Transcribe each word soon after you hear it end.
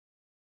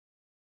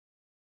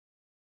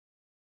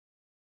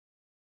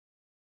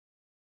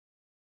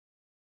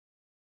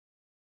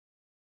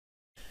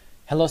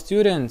Hello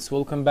students,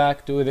 welcome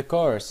back to the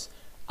course.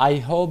 I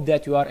hope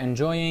that you are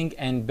enjoying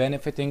and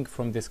benefiting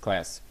from this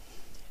class.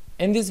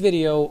 In this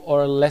video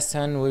or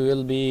lesson, we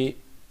will be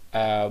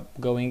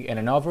going in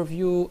an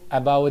overview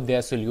about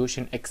the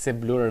Solution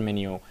Explorer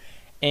menu.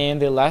 In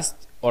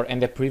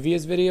the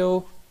previous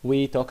video,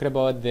 we talked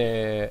about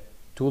the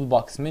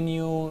toolbox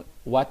menu,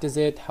 what is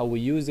it, how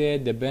we use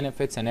it, the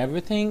benefits and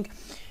everything.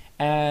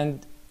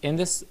 And in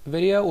this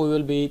video, we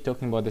will be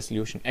talking about the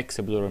Solution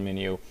Explorer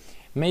menu.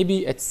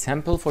 Maybe it's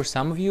simple for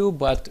some of you,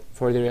 but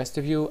for the rest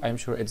of you, I'm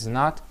sure it's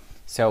not.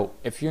 So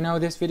if you know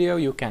this video,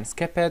 you can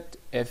skip it.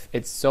 If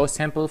it's so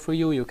simple for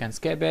you, you can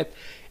skip it.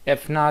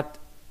 If not,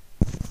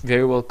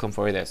 very welcome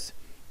for this.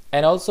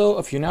 And also,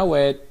 if you know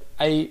it,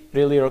 I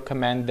really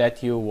recommend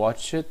that you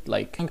watch it,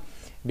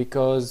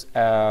 because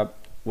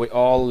we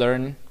all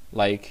learn,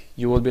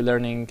 you will be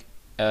learning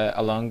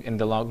along in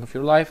the long of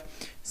your life.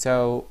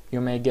 So you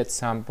may get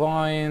some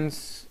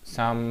points,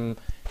 some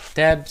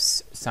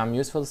tips, some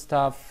useful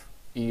stuff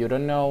you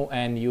don't know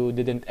and you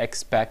didn't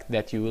expect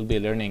that you will be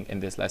learning in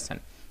this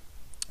lesson.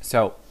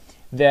 So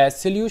the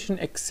Solution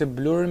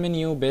Explorer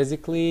menu,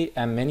 basically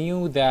a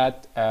menu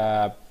that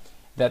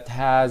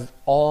has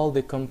all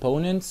the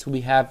components we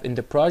have in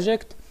the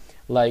project,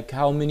 like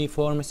how many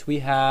forms we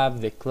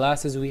have, the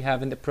classes we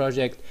have in the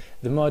project,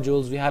 the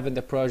modules we have in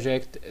the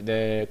project,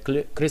 the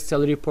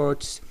crystal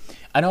reports,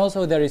 and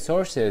also the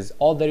resources.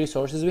 All the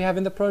resources we have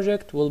in the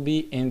project will be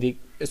in the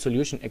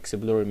Solution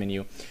Explorer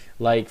menu.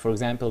 Like, for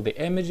example, the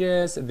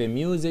images, the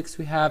musics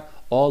we have,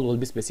 all will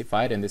be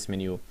specified in this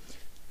menu.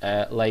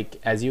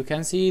 As you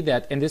can see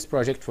that in this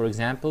project, for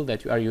example,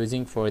 that we are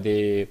using for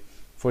the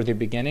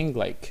beginning,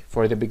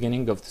 for the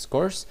beginning of this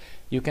course,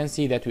 you can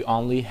see that we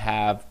only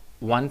have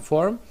one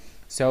form.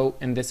 So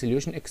in the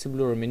Solution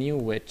Explorer menu,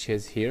 which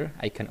is here,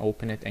 I can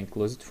open it and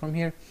close it from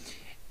here.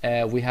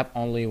 We have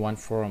only one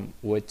form,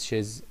 which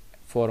is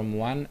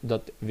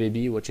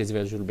form1.vb, which is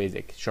Visual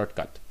Basic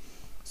shortcut.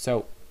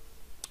 So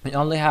we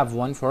only have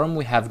one form.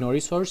 We have no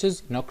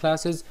resources, no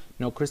classes,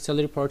 no crystal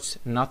reports,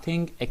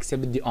 nothing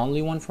except the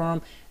only one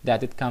form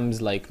that it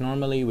comes like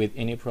normally with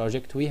any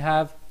project we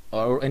have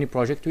or any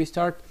project we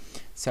start.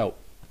 So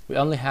we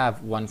only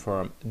have one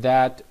form,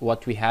 that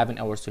what we have in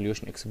our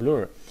Solution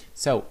Explorer.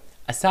 So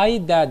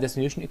aside that, the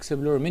Solution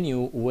Explorer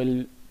menu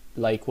will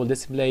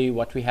display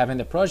what we have in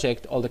the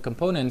project, all the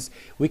components.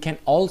 We can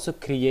also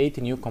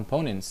create new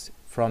components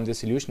from the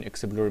Solution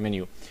Explorer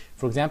menu.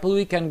 For example,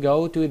 we can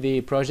go to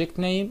the project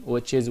name,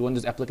 which is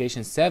Windows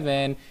Application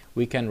 7.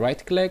 We can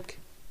right click,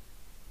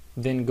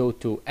 then go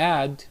to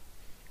add,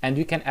 and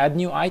we can add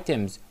new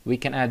items. We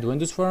can add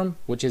Windows form,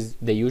 which is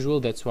the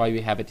usual, that's why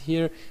we have it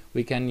here.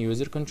 We can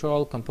user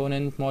control,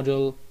 component,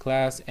 module,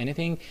 class,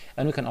 anything,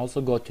 and we can also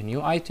go to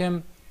new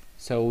item.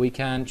 So we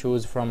can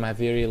choose from a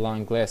very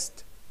long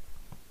list.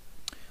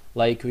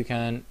 Like, we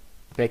can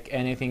pick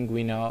anything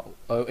we know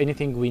or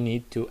anything we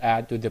need to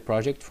add to the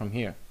project from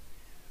here,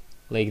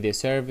 like the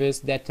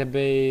service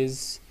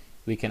database.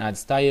 We can add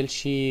style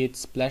sheet,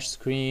 splash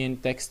screen,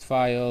 text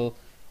file.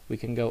 We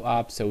can go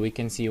up so we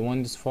can see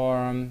Windows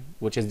form,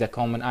 which is the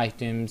common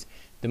items,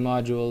 the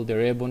module, the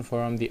ribbon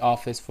form, the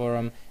office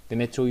form, the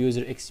Metro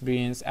user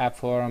experience app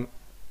form,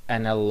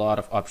 and a lot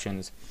of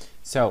options.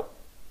 So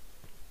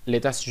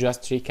let us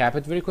just recap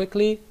it very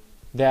quickly.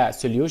 The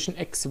Solution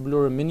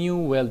Explorer menu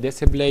will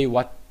display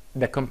what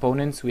the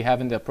components we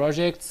have in the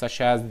project, such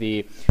as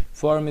the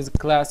forms,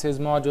 classes,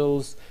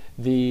 modules,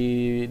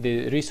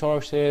 the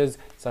resources,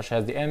 such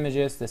as the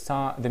images,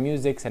 the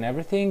musics, and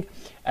everything.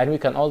 And we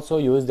can also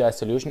use the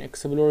Solution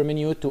Explorer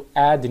menu to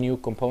add new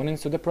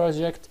components to the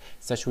project,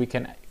 such we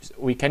can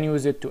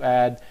use it to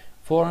add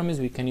forms,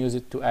 we can use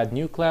it to add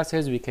new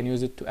classes, we can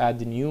use it to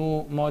add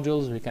new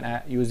modules, we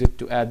can use it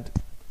to add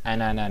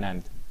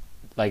and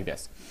like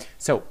this.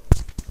 So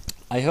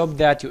I hope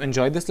that you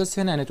enjoyed this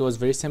lesson and it was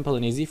very simple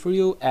and easy for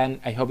you, and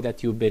I hope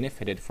that you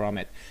benefited from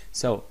it.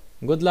 So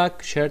good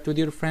luck, share it with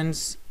your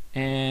friends,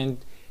 and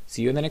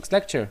see you in the next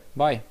lecture.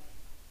 Bye.